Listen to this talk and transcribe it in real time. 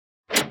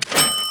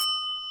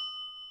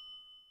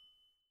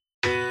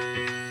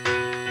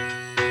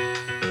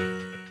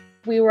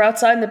we were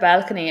outside in the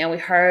balcony and we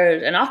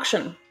heard an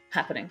auction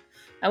happening.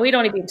 And we'd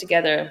only been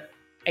together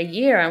a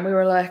year, and we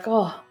were like,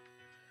 oh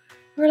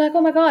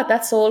my God,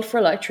 that sold for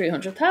like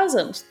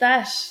 300,000.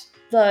 That,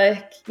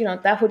 like, you know,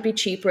 that would be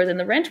cheaper than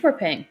the rent we're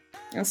paying.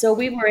 And so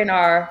we were in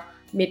our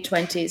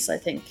mid-20s, I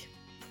think.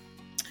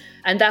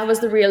 And that was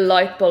the real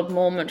light bulb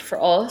moment for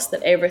us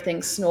that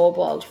everything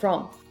snowballed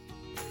from.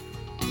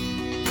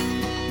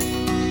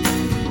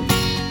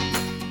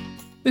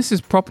 This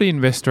is Property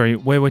Investory,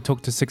 where we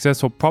talk to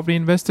successful property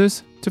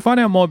investors to find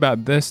out more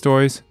about their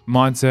stories,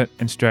 mindset,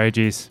 and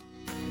strategies.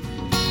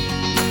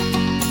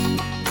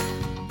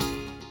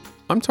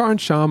 I'm Tyron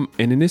Shum,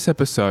 and in this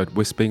episode,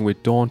 we're speaking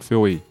with Dawn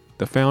Fouhy,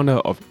 the founder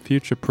of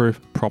Future Proof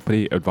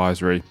Property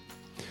Advisory.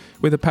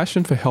 With a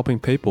passion for helping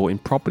people in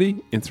property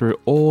and through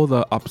all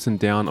the ups and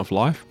downs of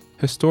life,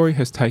 her story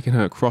has taken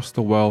her across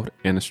the world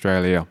and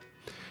Australia.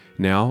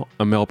 Now,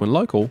 a Melbourne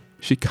local,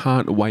 she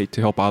can't wait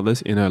to help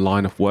others in her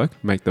line of work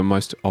make the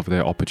most of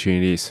their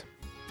opportunities.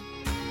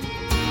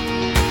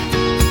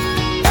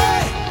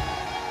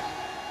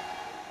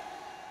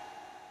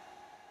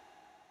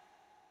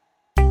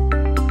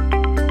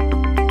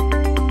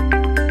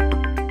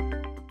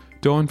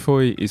 Dawn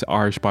Fouhy is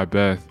Irish by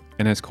birth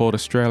and has called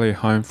Australia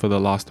home for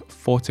the last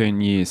 14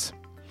 years.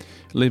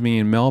 Living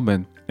in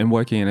Melbourne and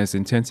working as an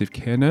intensive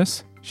care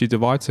nurse, she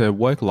divides her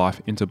work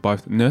life into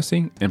both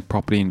nursing and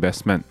property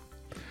investment.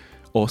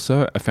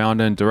 Also a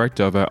founder and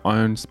director of her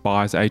own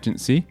buyers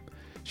agency,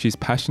 she's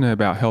passionate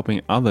about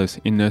helping others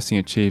in nursing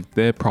achieve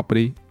their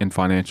property and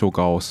financial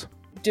goals.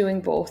 Doing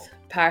both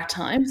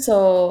part-time.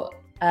 So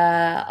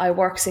I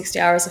work 60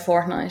 hours a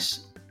fortnight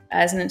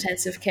as an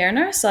intensive care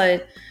nurse.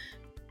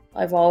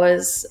 I've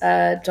always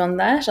done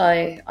that.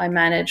 I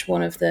manage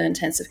one of the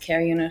intensive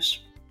care unit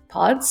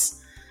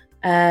pods,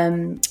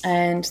 and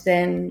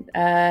then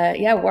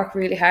work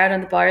really hard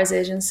on the buyers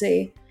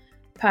agency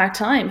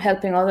part-time,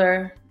 helping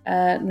other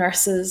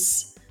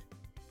nurses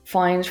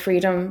find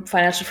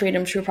financial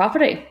freedom through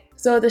property.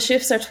 So the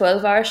shifts are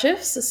 12-hour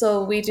shifts.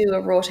 So we do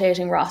a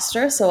rotating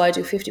roster. So I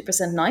do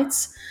 50%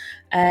 nights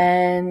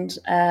and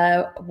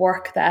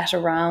work that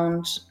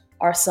around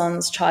our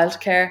son's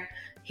childcare.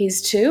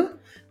 He's 2.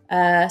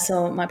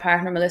 So my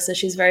partner, Melissa,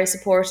 she's very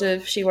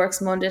supportive. She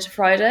works Monday to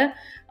Friday.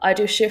 I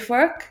do shift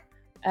work.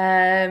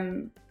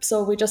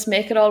 So we just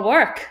make it all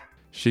work.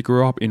 She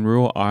grew up in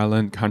rural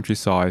Ireland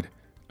countryside,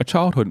 a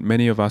childhood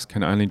many of us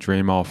can only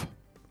dream of.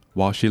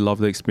 While she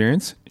loved the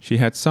experience, she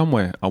had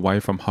somewhere away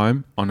from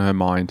home on her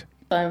mind.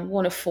 I'm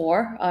one of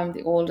 4. I'm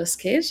the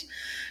oldest kid.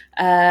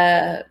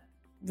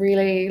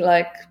 Really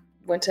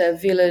went to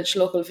a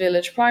local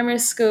village primary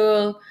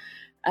school,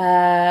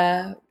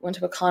 went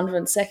to a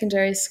convent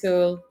secondary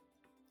school.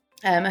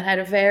 And had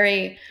a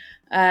very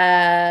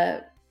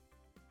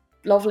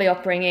lovely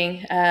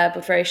upbringing,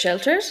 but very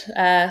sheltered.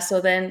 So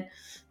then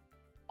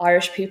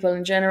Irish people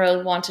in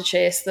general want to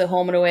chase the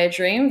home and away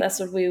dream. That's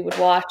what we would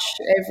watch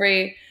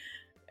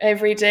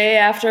every day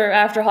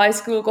after high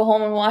school, go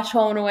home and watch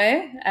Home and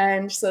Away.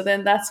 And so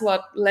then that's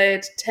what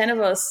led 10 of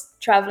us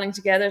traveling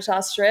together to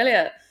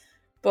Australia.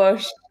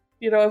 But,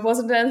 it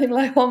wasn't anything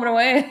like Home and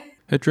Away.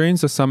 Her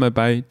dreams of Summer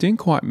Bay didn't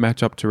quite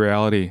match up to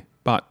reality,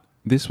 but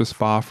this was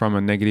far from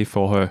a negative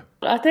for her.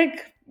 I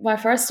think my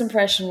first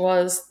impression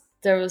was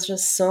there was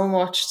just so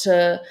much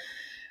to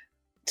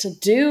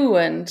do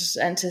and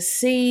to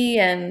see,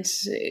 and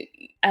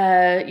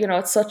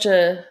it's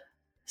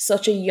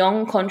such a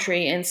young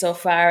country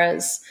insofar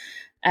as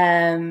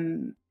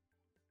being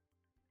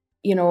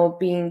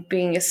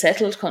a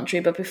settled country.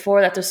 But before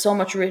that, there's so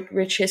much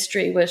rich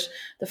history with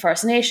the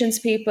First Nations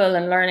people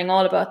and learning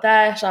all about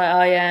that.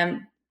 I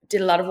did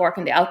a lot of work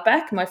in the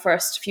outback my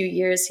first few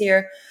years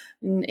here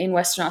in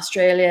Western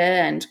Australia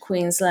and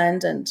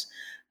Queensland, and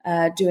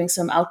doing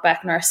some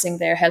outback nursing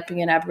there, helping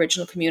in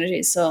Aboriginal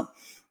communities. So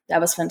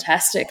that was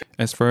fantastic.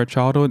 As for her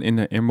childhood in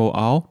the Emerald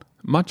Isle,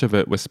 much of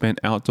it was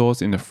spent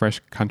outdoors in the fresh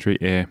country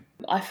air.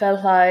 I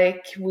felt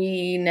like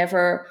we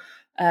never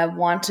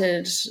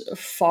wanted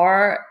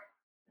for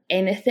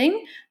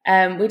anything.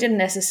 We didn't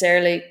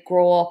necessarily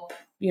grow up,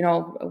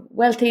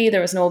 wealthy.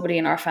 There was nobody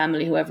in our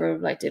family who ever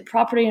did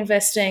property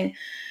investing.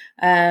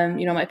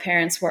 My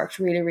parents worked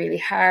really, really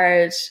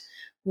hard.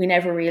 We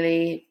never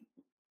really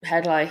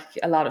had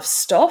a lot of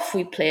stuff.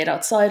 We played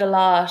outside a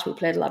lot. We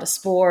played a lot of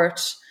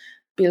sport,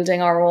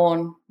 building our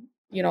own,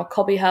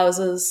 cubby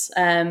houses.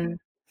 There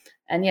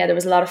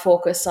was a lot of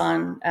focus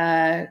on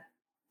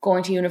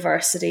going to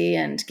university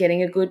and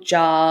getting a good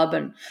job.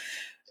 And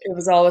it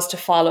was always to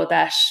follow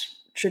that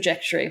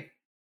trajectory.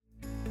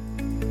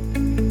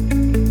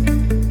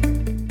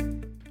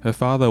 Her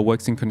father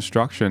works in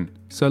construction,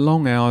 so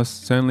long hours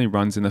certainly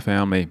runs in the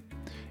family.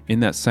 In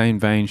that same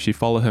vein, she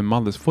followed her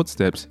mother's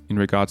footsteps in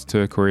regards to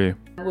her career.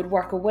 I would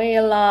work away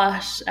a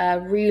lot,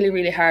 really,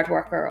 really hard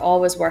worker,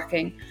 always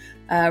working,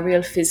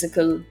 real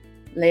physical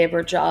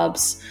labour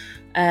jobs.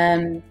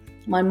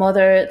 My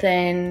mother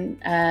then,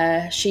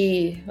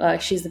 she's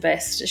the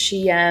best.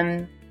 She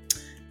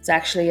is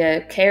actually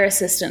a care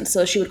assistant,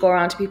 so she would go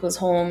around to people's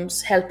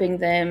homes, helping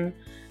them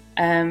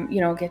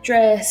get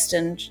dressed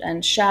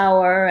and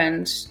shower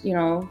and,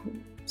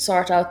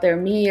 sort out their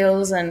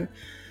meals. And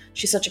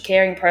she's such a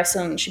caring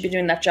person. She'd been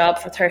doing that job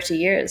for 30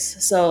 years.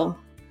 So,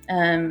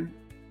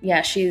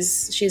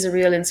 she's a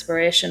real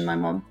inspiration, my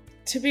mum.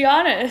 To be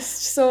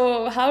honest,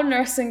 so how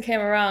nursing came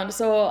around.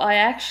 So I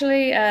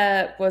actually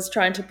was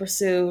trying to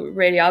pursue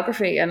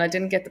radiography, and I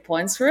didn't get the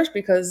points for it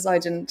because I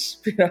didn't,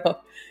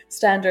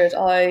 standard.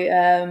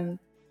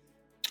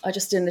 I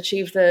just didn't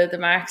achieve the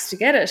marks to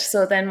get it.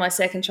 So then my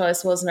second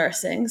choice was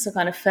nursing. So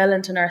kind of fell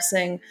into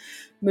nursing,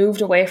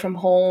 moved away from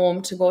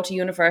home to go to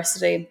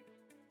university,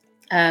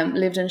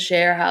 lived in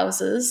share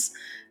houses,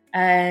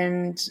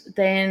 and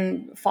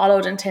then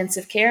followed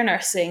intensive care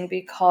nursing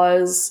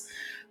because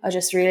I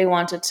just really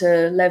wanted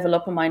to level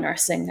up in my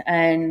nursing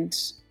and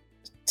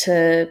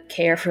to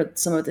care for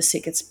some of the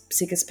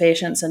sickest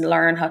patients and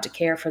learn how to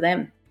care for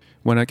them.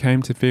 When it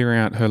came to figuring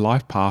out her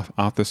life path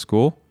after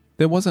school,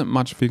 there wasn't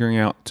much figuring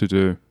out to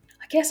do.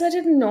 I guess I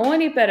didn't know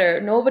any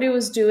better. Nobody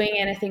was doing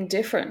anything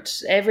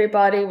different.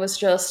 Everybody was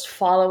just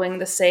following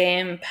the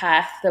same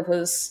path that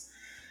was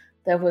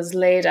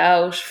laid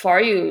out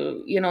for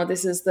you.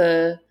 This is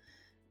the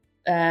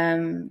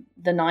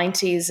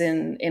 90s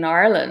in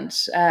Ireland.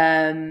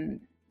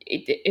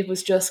 It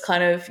was just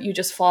kind of, you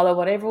just follow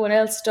what everyone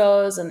else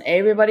does, and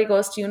everybody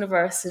goes to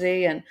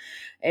university and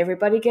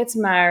everybody gets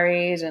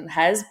married and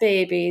has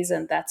babies,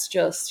 and that's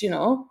just,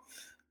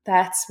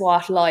 that's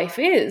what life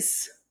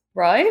is,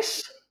 right?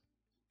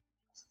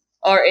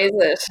 Or is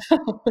it?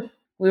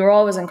 We were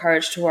always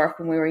encouraged to work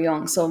when we were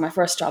young. So my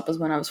first job was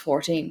when I was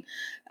 14,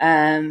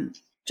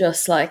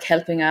 just like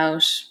helping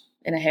out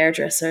in a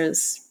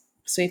hairdresser's,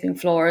 sweeping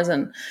floors.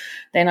 And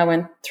then I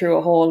went through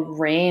a whole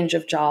range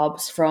of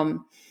jobs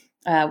from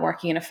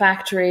working in a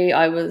factory.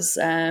 I was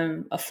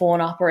a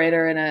phone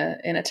operator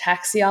in a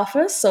taxi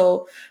office.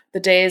 So the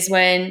days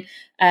when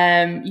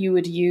you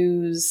would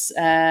use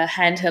a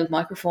handheld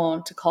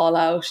microphone to call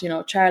out,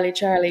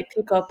 Charlie,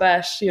 pick up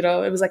at,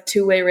 it was like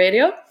two-way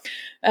radio.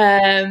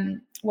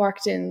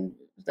 Worked in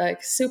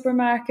like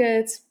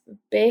supermarkets,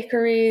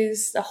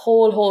 bakeries, a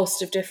whole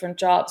host of different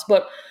jobs.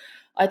 But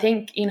I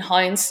think in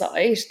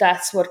hindsight,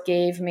 that's what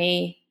gave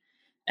me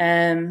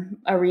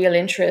a real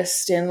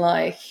interest in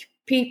like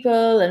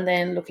people, and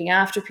then looking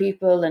after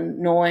people and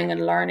knowing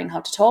and learning how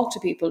to talk to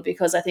people,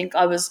 because I think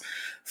I was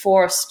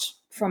forced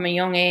from a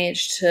young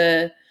age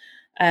to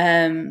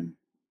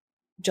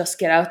just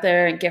get out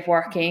there and get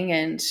working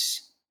and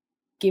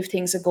give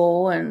things a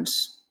go. And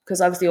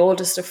because I was the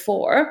oldest of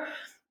four,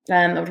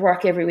 I would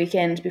work every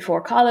weekend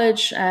before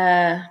college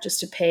just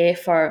to pay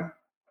for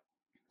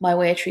my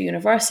way through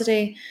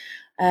university.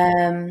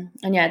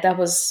 That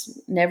was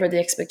never the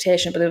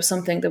expectation, but it was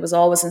something that was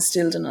always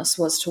instilled in us,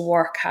 was to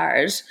work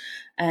hard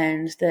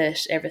and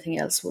that everything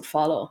else would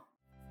follow.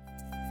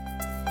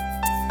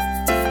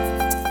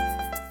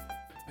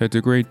 Her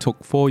degree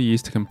took 4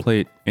 years to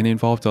complete and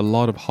involved a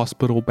lot of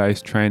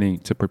hospital-based training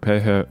to prepare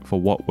her for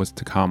what was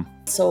to come.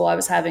 So I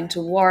was having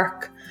to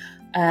work,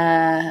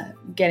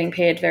 getting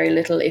paid very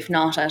little, if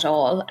not at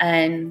all,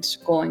 and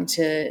going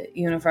to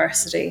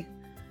university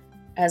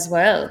as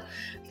well.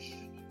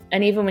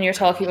 And even when you're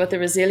talking about the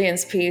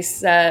resilience piece,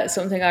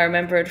 something I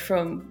remembered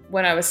from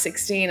when I was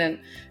 16, and,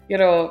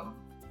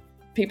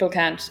 people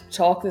can't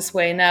talk this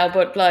way now,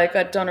 but like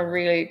I'd done a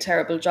really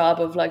terrible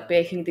job of like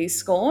baking these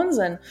scones,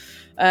 and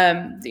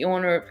the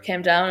owner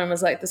came down and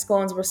was like, the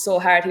scones were so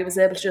hard, he was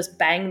able to just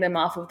bang them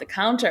off of the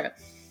counter.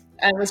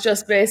 And it was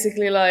just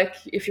basically like,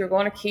 if you're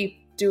going to keep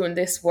doing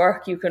this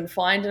work, you can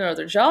find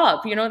another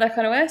job, that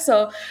kind of way.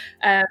 So,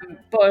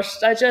 but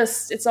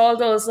it's all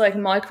those like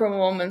micro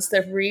moments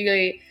that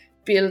really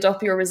build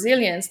up your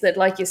resilience that,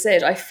 like you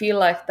said, I feel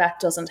like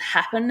that doesn't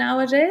happen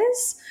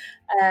nowadays.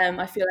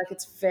 I feel like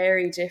it's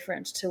very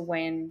different to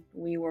when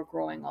we were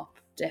growing up,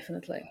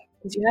 definitely.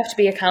 Because you have to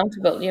be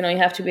accountable, you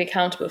have to be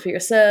accountable for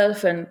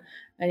yourself and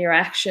your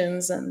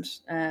actions. And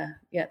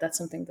that's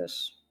something that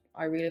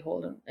I really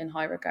hold in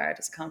high regard,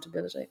 is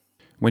accountability.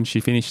 When she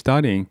finished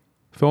studying,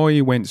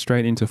 Fouhy went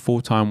straight into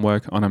full-time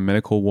work on a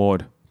medical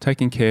ward,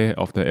 taking care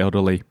of the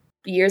elderly.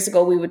 Years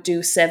ago, we would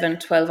do 7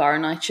 12-hour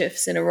night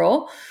shifts in a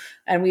row.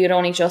 And we had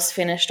only just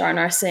finished our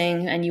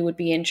nursing, and you would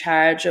be in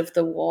charge of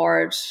the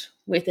ward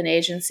with an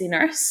agency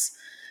nurse.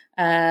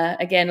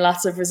 Again,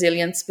 lots of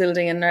resilience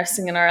building in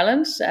nursing in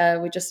Ireland.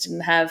 We just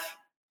didn't have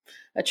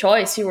a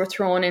choice. You were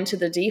thrown into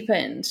the deep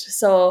end.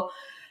 So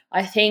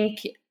I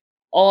think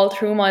all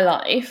through my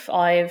life,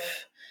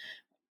 I've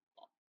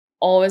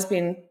always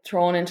been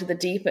thrown into the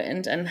deep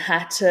end and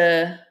had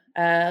to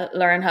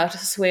learn how to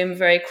swim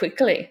very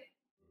quickly.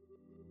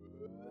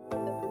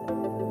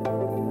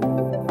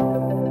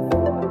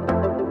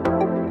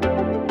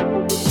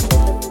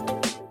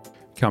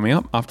 Coming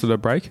up after the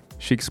break,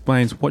 she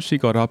explains what she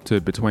got up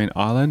to between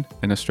Ireland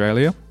and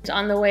Australia.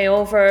 On the way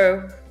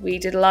over, we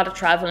did a lot of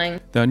travelling.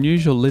 The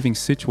unusual living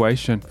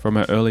situation from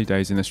her early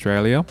days in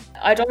Australia.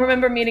 I don't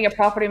remember meeting a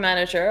property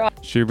manager.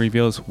 She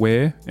reveals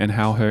where and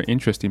how her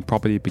interest in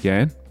property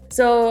began.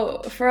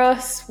 So for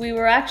us, we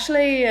were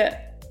actually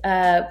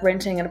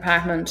renting an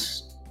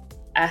apartment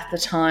at the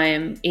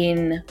time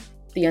in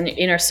the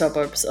inner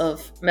suburbs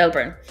of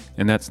Melbourne.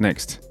 And that's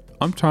next.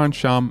 I'm Taran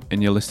Sham,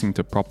 and you're listening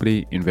to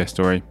Property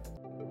Investory.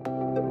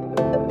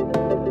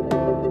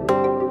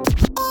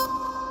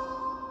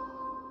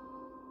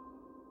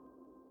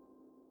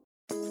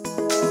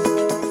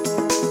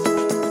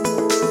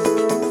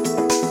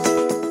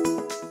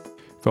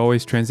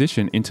 Fouhy's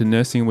transition into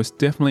nursing was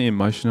definitely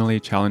emotionally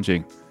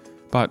challenging,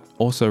 but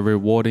also a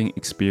rewarding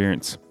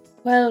experience.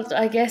 Well,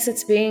 I guess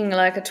it's being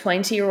like a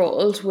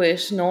 20-year-old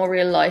with no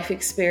real life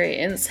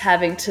experience,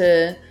 having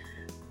to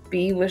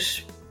be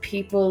with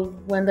people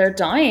when they're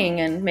dying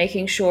and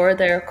making sure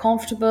they're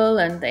comfortable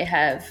and they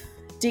have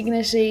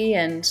dignity.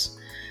 And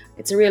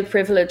it's a real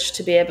privilege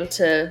to be able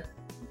to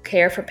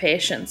care for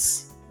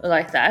patients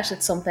like that.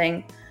 It's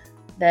something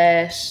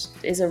that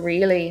is a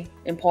really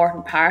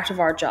important part of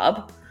our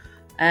job,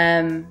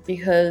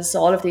 because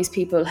all of these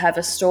people have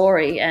a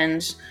story,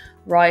 and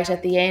right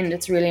at the end,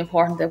 it's really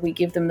important that we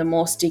give them the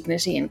most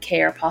dignity and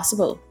care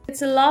possible.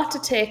 It's a lot to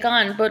take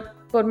on, but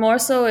more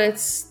so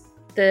it's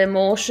the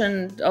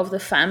emotion of the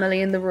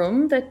family in the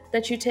room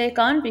that you take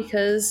on,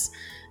 because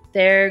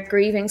they're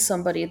grieving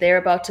somebody, they're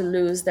about to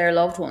lose their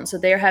loved one, so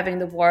they're having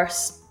the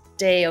worst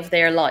day of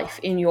their life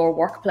in your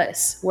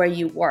workplace where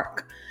you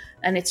work,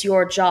 and it's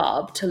your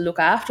job to look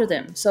after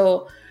them.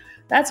 So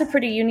that's a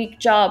pretty unique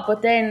job,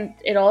 but then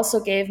it also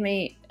gave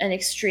me an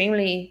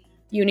extremely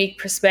unique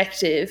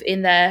perspective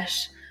in that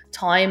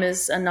time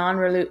is a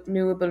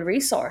non-renewable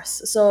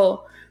resource.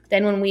 So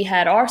then when we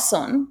had our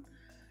son,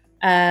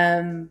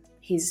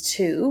 he's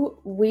 2,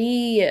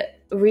 we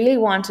really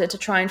wanted to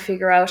try and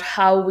figure out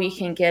how we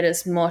can get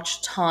as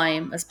much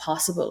time as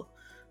possible.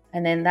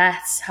 And then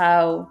that's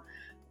how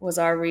was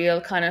our real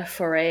kind of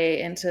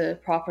foray into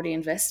property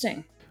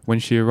investing. When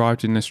she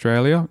arrived in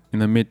Australia in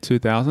the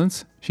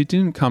mid-2000s, she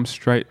didn't come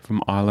straight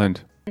from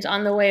Ireland. And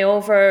on the way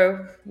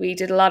over, we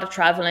did a lot of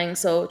traveling,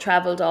 so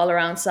traveled all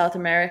around South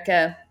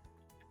America,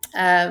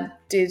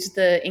 did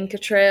the Inca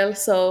Trail.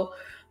 So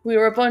we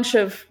were a bunch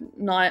of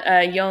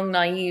young,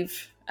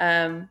 naive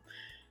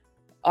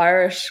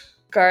Irish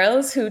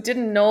girls who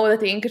didn't know that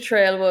the Inca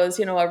Trail was,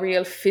 a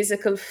real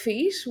physical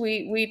feat.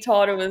 We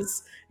thought it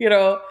was,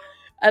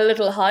 a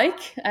little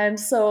hike. And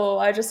so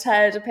I just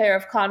had a pair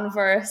of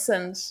Converse,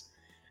 and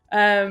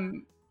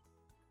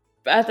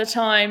at the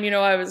time,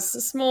 I was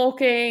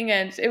smoking,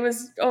 and it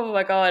was, oh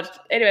my God.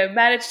 Anyway,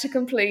 managed to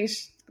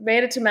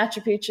made it to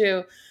Machu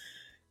Picchu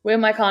with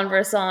my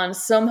Converse on,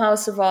 somehow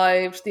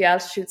survived the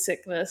altitude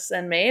sickness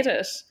and made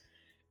it.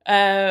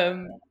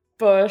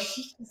 But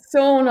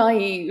so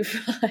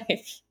naive,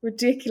 like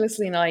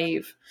ridiculously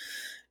naive.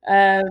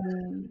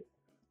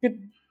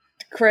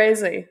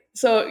 Crazy.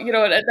 So,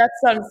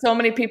 that's on so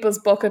many people's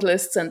bucket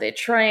lists, and they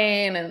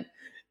train and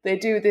they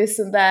do this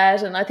and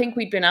that. And I think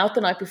we'd been out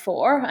the night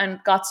before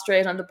and got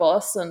straight on the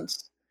bus, and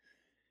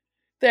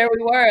there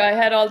we were. I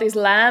had all these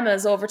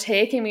llamas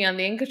overtaking me on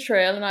the Inca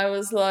Trail, and I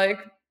was like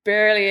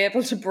barely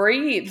able to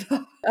breathe.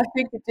 I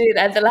think it did.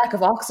 And the lack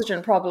of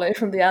oxygen probably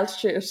from the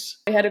altitude.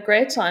 We had a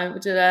great time.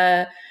 We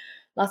did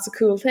lots of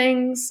cool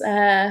things.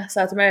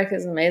 South America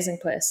is an amazing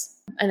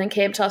place. And then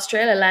came to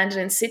Australia, landed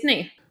in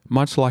Sydney.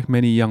 Much like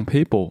many young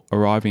people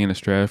arriving in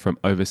Australia from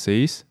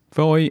overseas,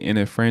 Fouhy and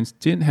her friends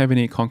didn't have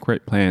any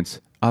concrete plans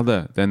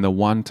other than the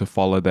one to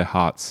follow their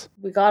hearts.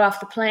 We got off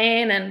the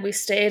plane and we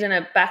stayed in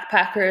a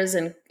backpackers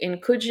in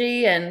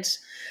Coogee, and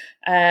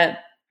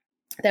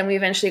then we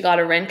eventually got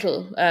a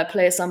rental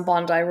place on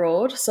Bondi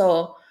Road.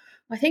 So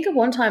I think at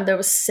one time there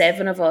was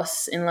 7 of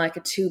us in like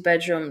a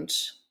 2-bedroomed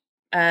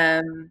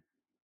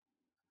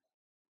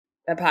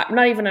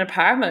not even an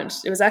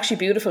apartment. It was actually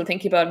beautiful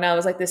thinking about it now. It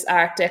was like this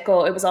Art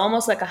Deco. It was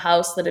almost like a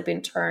house that had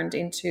been turned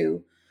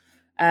into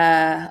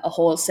a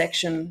whole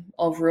section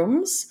of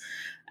rooms.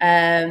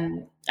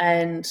 And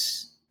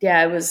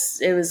yeah, it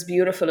was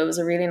beautiful. It was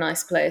a really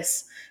nice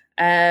place.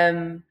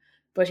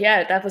 But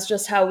yeah, that was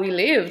just how we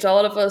lived.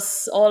 All of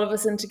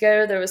us in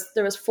together. There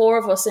was 4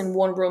 of us in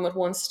one room at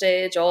one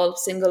stage, all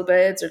single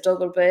beds or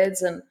double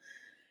beds, and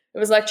it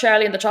was like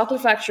Charlie and the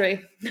Chocolate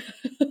Factory.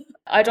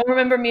 I don't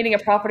remember meeting a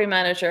property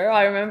manager.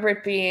 I remember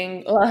it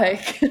being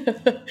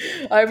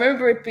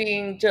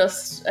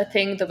just a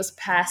thing that was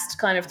passed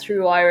kind of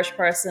through Irish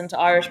person to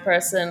Irish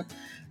person.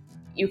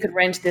 You could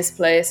rent this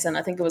place, and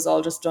I think it was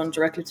all just done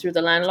directly through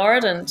the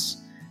landlord, and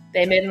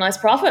they made a nice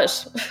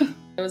profit.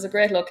 It was a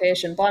great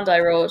location, Bondi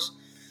Road.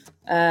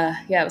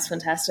 It was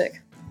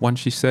fantastic. Once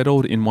she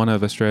settled in one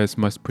of Australia's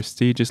most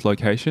prestigious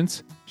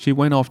locations, she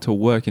went off to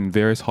work in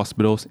various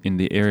hospitals in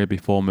the area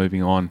before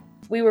moving on.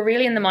 We were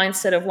really in the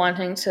mindset of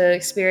wanting to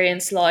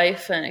experience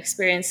life and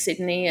experience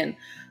Sydney and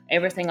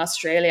everything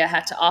Australia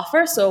had to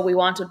offer. So we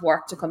wanted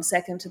work to come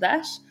second to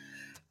that.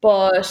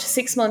 But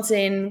 6 months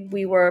in,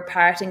 we were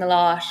partying a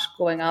lot,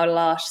 going out a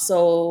lot.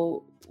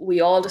 So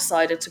we all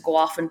decided to go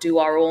off and do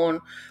our own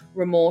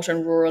remote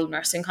and rural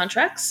nursing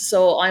contracts.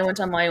 So I went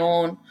on my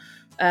own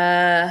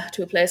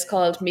to a place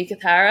called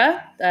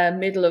Meekatharra,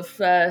 middle of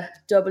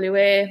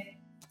WA,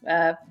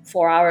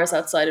 4 hours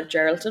outside of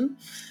Geraldton.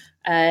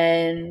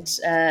 And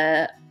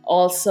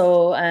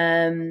also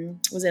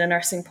was in a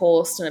nursing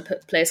post in a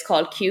place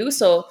called Kew.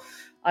 So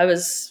I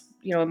was,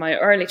 in my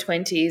early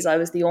 20s, I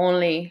was the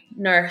only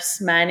nurse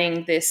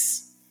manning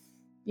this,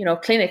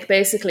 clinic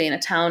basically in a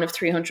town of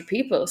 300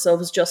 people. So it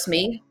was just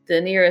me. The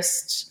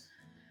nearest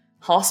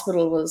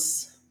hospital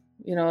was,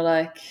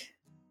 like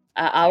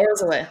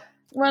hours away.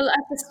 Well,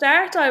 at the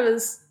start,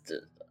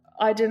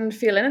 I didn't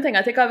feel anything.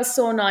 I think I was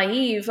so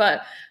naive.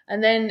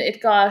 And then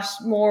it got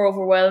more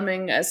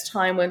overwhelming as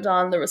time went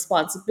on, the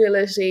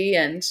responsibility.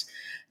 And,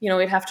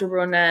 we'd have to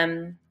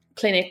run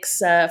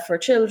clinics for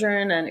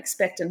children and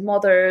expectant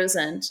mothers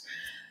and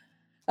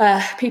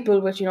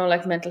people with,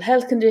 like mental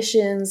health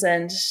conditions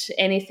and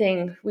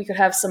anything. We could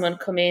have someone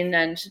come in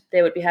and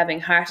they would be having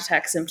heart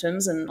attack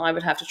symptoms, and I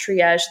would have to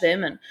triage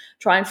them and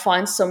try and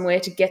find some way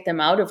to get them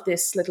out of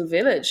this little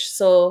village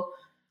so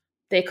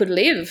they could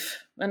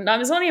live. And I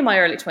was only in my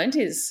early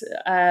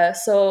 20s.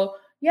 So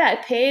yeah,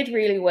 it paid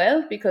really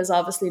well because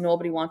obviously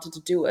nobody wanted to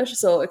do it.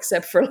 So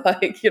except for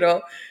like,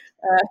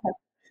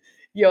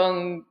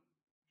 young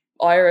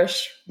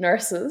Irish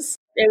nurses.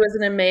 It was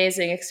an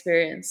amazing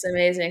experience,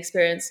 amazing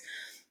experience.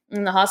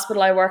 In the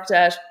hospital I worked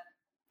at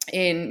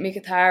in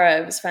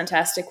Mikatara, it was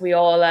fantastic. We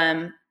all,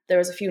 there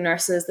was a few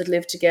nurses that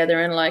lived together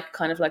in like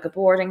kind of like a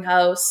boarding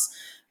house,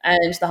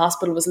 and the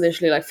hospital was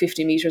literally like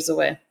 50 meters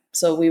away.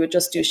 So we would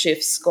just do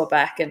shifts, go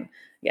back, and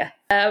yeah.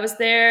 I was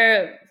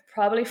there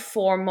probably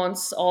 4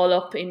 months all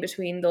up in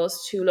between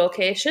those two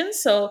locations.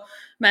 So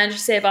managed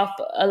to save up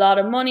a lot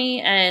of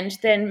money and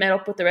then met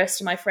up with the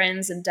rest of my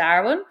friends in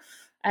Darwin.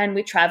 And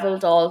we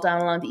traveled all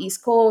down along the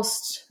East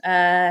Coast,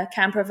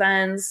 camper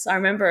vans. I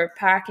remember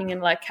parking in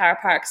like car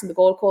parks in the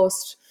Gold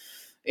Coast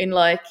in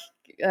like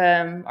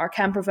our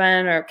camper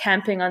van, or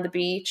camping on the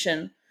beach,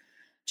 and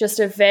just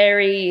a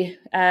very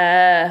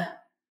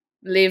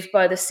live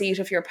by the seat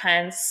of your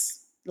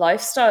pants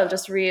lifestyle,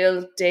 just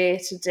real day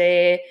to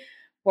day,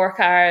 work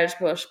hard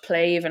but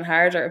play even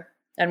harder.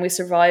 And we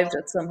survived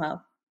it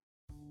somehow.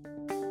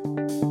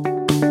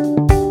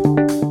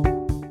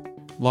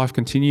 Life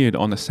continued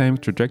on the same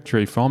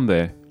trajectory from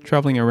there,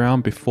 travelling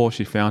around before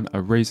she found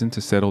a reason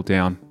to settle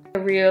down. A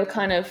real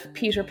kind of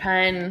Peter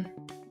Pan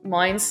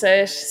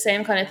mindset,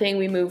 same kind of thing.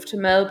 We moved to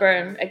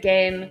Melbourne,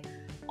 again,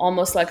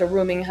 almost like a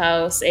rooming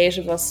house, 8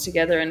 of us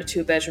together in a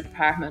 2-bedroom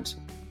apartment.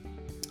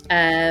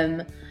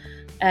 And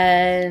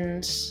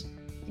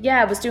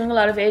yeah, I was doing a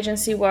lot of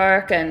agency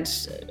work and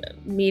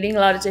meeting a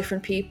lot of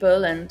different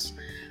people. And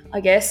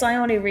I guess I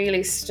only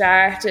really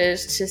started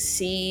to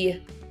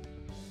see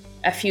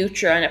a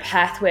future and a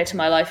pathway to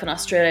my life in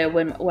Australia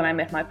when I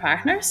met my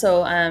partner.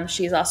 So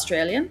she's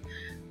Australian.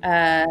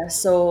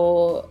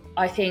 So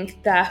I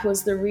think that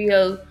was the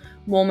real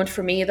moment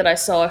for me that I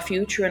saw a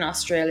future in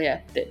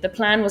Australia. The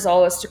plan was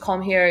always to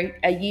come here,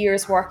 a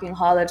year's working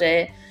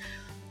holiday,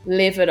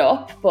 live it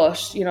up,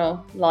 but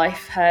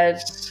life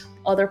had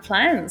other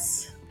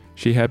plans.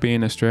 She had been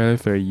in Australia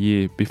for a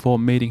year before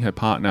meeting her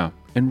partner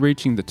and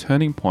reaching the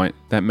turning point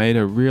that made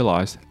her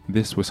realise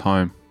this was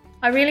home.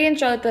 I really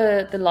enjoyed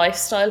the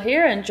lifestyle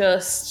here and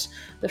just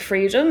the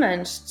freedom.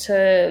 And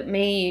to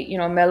me,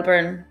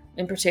 Melbourne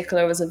in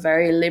particular was a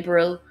very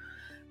liberal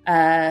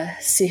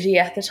city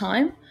at the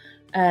time.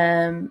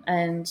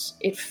 And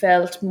it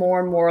felt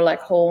more and more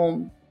like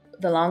home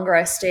the longer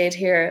I stayed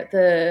here.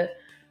 The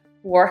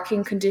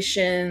working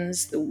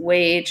conditions, the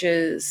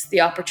wages, the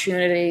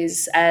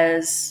opportunities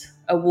as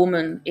a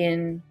woman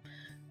in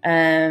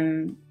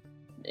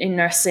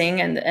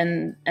nursing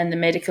and the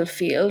medical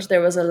field,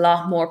 there was a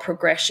lot more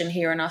progression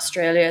here in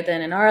Australia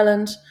than in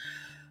Ireland.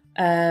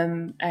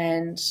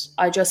 And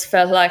I just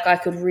felt like I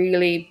could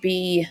really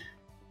be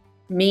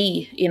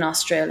me in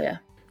Australia.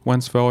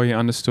 Once Fouhy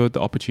understood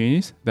the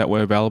opportunities that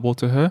were available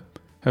to her,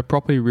 her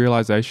property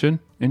realisation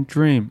and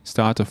dream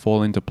started to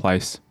fall into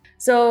place.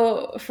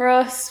 So for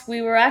us,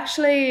 we were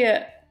actually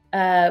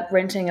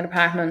renting an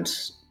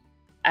apartment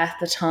at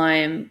the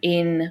time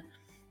in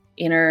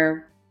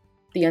the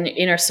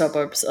inner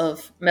suburbs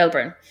of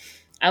Melbourne.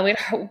 And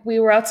we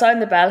were outside in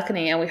the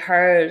balcony and we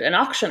heard an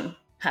auction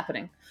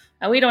happening.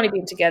 And we'd only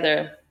been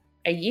together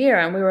a year,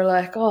 and we were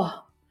like,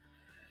 oh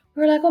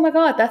my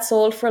God, that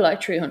sold for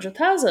like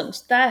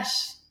 300,000. That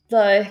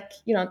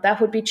that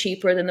would be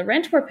cheaper than the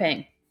rent we're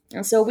paying.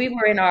 And so we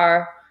were in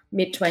our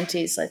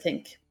mid-20s, I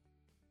think.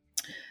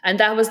 And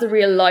that was the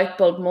real light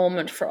bulb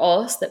moment for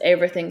us that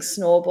everything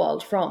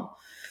snowballed from.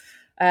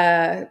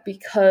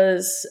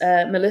 Because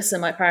Melissa,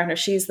 my partner,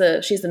 she's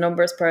the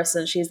numbers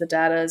person, she's the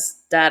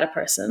data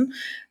person,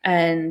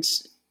 and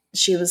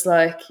she was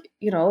like,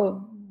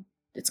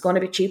 it's going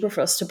to be cheaper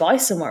for us to buy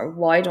somewhere.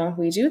 Why don't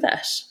we do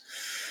that?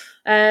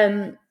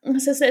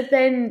 So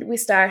then we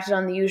started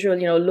on the usual,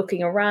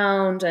 looking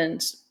around,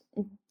 and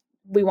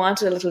we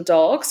wanted a little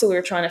dog, so we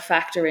were trying to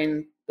factor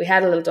in. We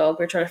had a little dog.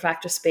 We were trying to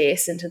factor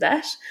space into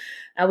that,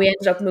 and we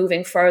ended up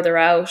moving further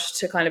out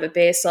to kind of a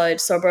bayside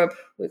suburb.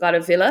 We got a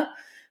villa.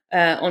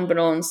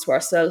 Unbeknownst to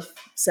ourselves,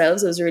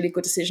 it was a really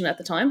good decision at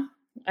the time.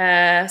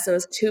 So it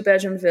was a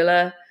 2-bedroom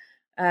villa,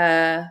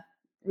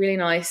 really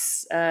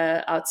nice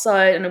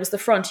outside, and it was the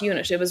front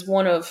unit. It was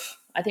one of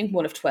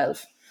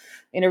 12.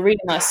 in a really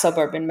nice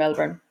suburb in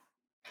Melbourne.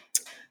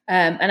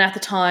 And at the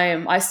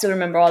time, I still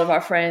remember all of our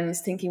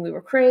friends thinking we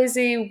were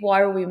crazy. Why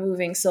are we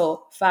moving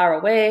so far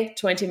away,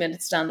 20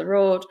 minutes down the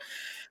road?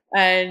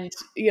 And,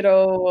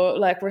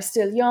 like, we're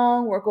still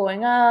young, we're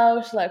going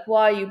out. Like,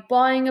 why are you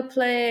buying a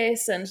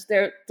place? And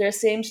there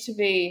seemed to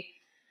be,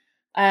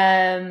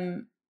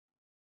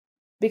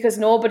 because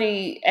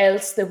nobody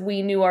else that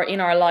we knew or in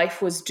our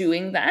life was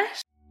doing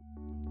that.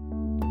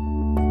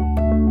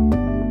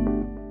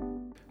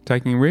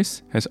 Taking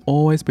risks has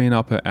always been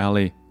up her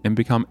alley and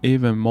become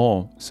even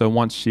more so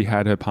once she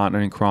had her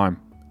partner in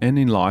crime and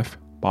in life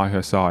by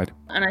her side.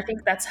 And I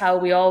think that's how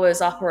we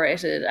always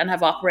operated and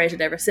have operated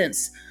ever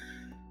since.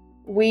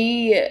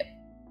 We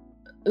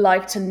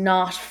like to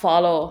not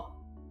follow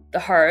the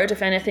herd.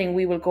 If anything,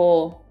 we will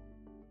go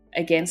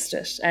against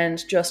it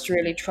and just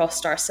really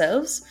trust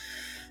ourselves.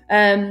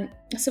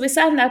 So we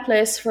sat in that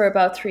place for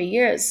about 3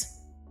 years.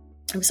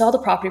 We saw the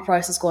property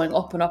prices going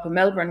up and up in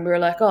Melbourne. We were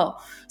like, so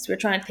we were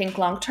trying to think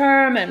long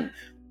term, and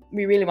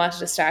we really wanted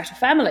to start a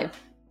family.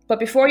 But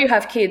before you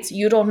have kids,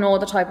 you don't know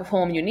the type of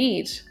home you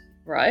need,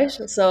 right?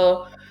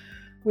 So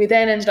we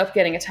then ended up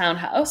getting a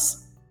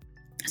townhouse.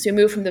 So we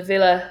moved from the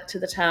villa to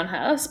the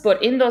townhouse.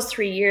 But in those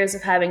 3 years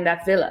of having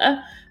that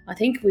villa, I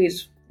think we'd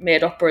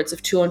made upwards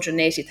of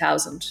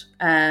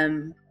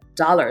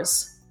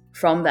 $280,000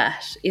 from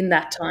that in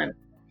that time.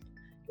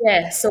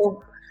 Yeah,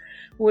 so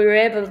we were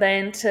able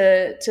then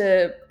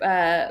to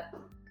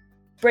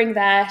bring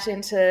that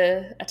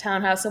into a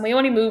townhouse, and we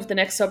only moved the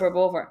next suburb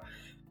over.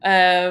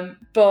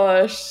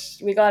 But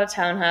we got a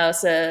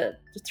townhouse, a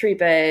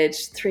 3-bed,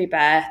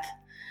 3-bath,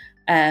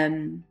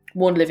 1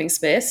 living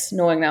space.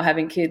 Knowing now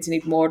having kids, you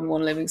need more than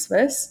 1 living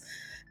space.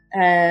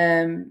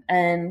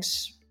 And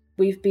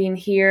we've been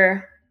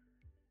here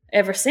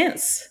ever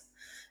since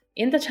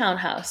in the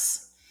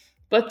townhouse.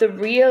 But the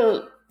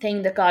real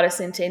thing that got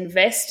us into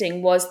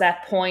investing was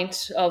that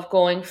point of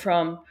going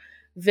from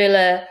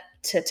villa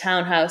to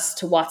townhouse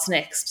to what's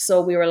next.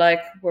 So we were like,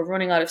 we're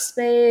running out of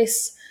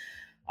space.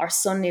 Our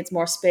son needs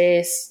more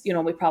space.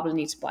 We probably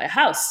need to buy a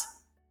house.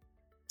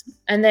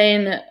 And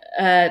then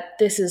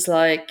this is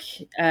like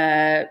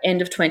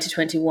end of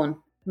 2021,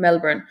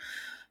 Melbourne,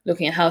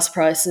 looking at house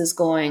prices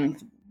going,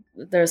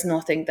 there's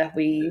nothing that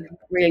we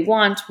really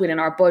want within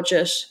our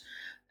budget.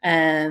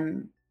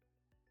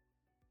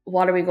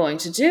 What are we going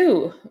to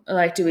do?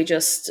 Like, do we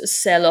just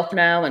sell up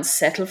now and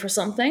settle for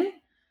something?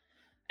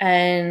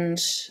 And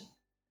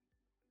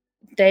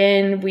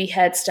then we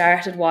had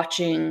started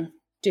watching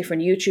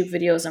different YouTube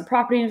videos on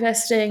property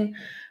investing,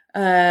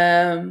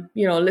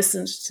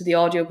 listened to the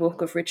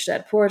audiobook of Rich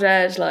Dad, Poor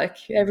Dad, like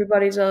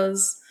everybody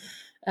does,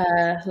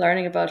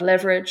 learning about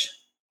leverage.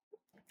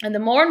 And the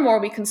more and more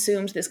we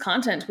consumed this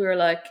content, we were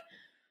like,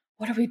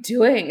 what are we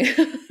doing?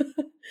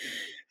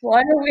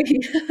 Why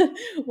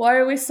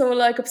are we so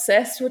like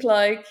obsessed with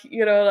like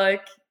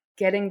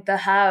getting the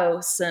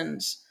house and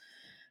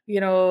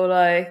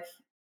like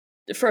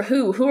for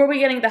who are we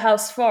getting the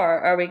house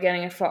for? Are we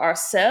getting it for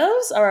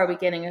ourselves, or are we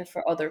getting it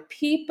for other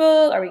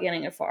people? Are we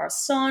getting it for our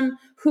son?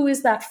 Who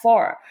is that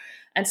for?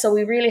 And so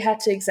we really had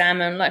to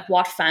examine like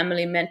what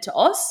family meant to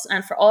us.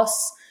 And for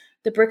us,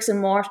 the bricks and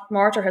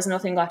mortar has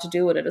nothing got to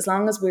do with it. As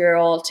long as we're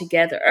all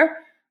together,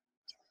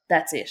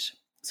 that's it.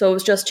 So it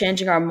was just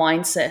changing our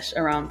mindset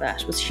around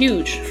that. It was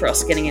huge for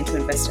us getting into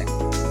investing.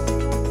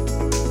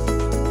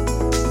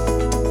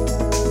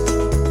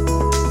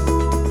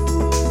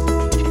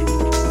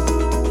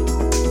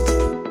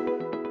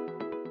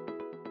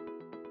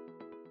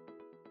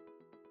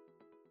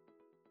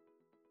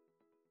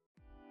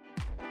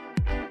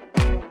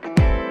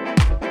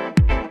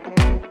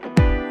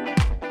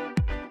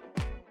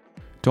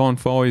 Dawn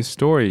Fouhy's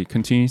story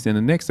continues in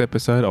the next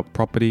episode of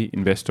Property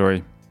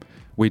Investory.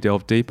 We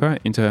delve deeper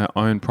into her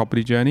own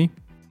property journey.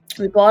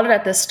 We bought it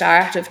at the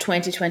start of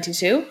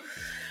 2022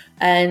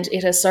 and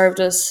it has served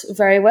us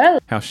very well.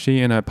 How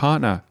she and her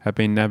partner have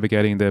been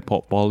navigating their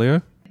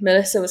portfolio.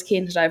 Melissa was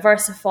keen to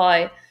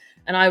diversify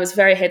and I was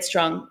very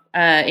headstrong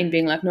in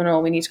being like,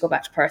 no, we need to go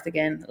back to Perth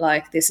again.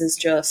 Like, this is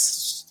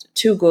just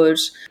too good.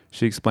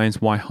 She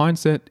explains why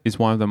hindsight is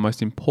one of the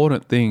most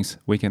important things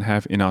we can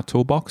have in our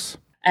toolbox.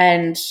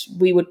 And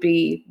we would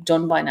be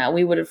done by now.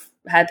 We would have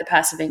had the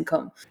passive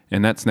income.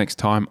 And that's next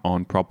time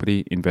on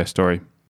Property Investory.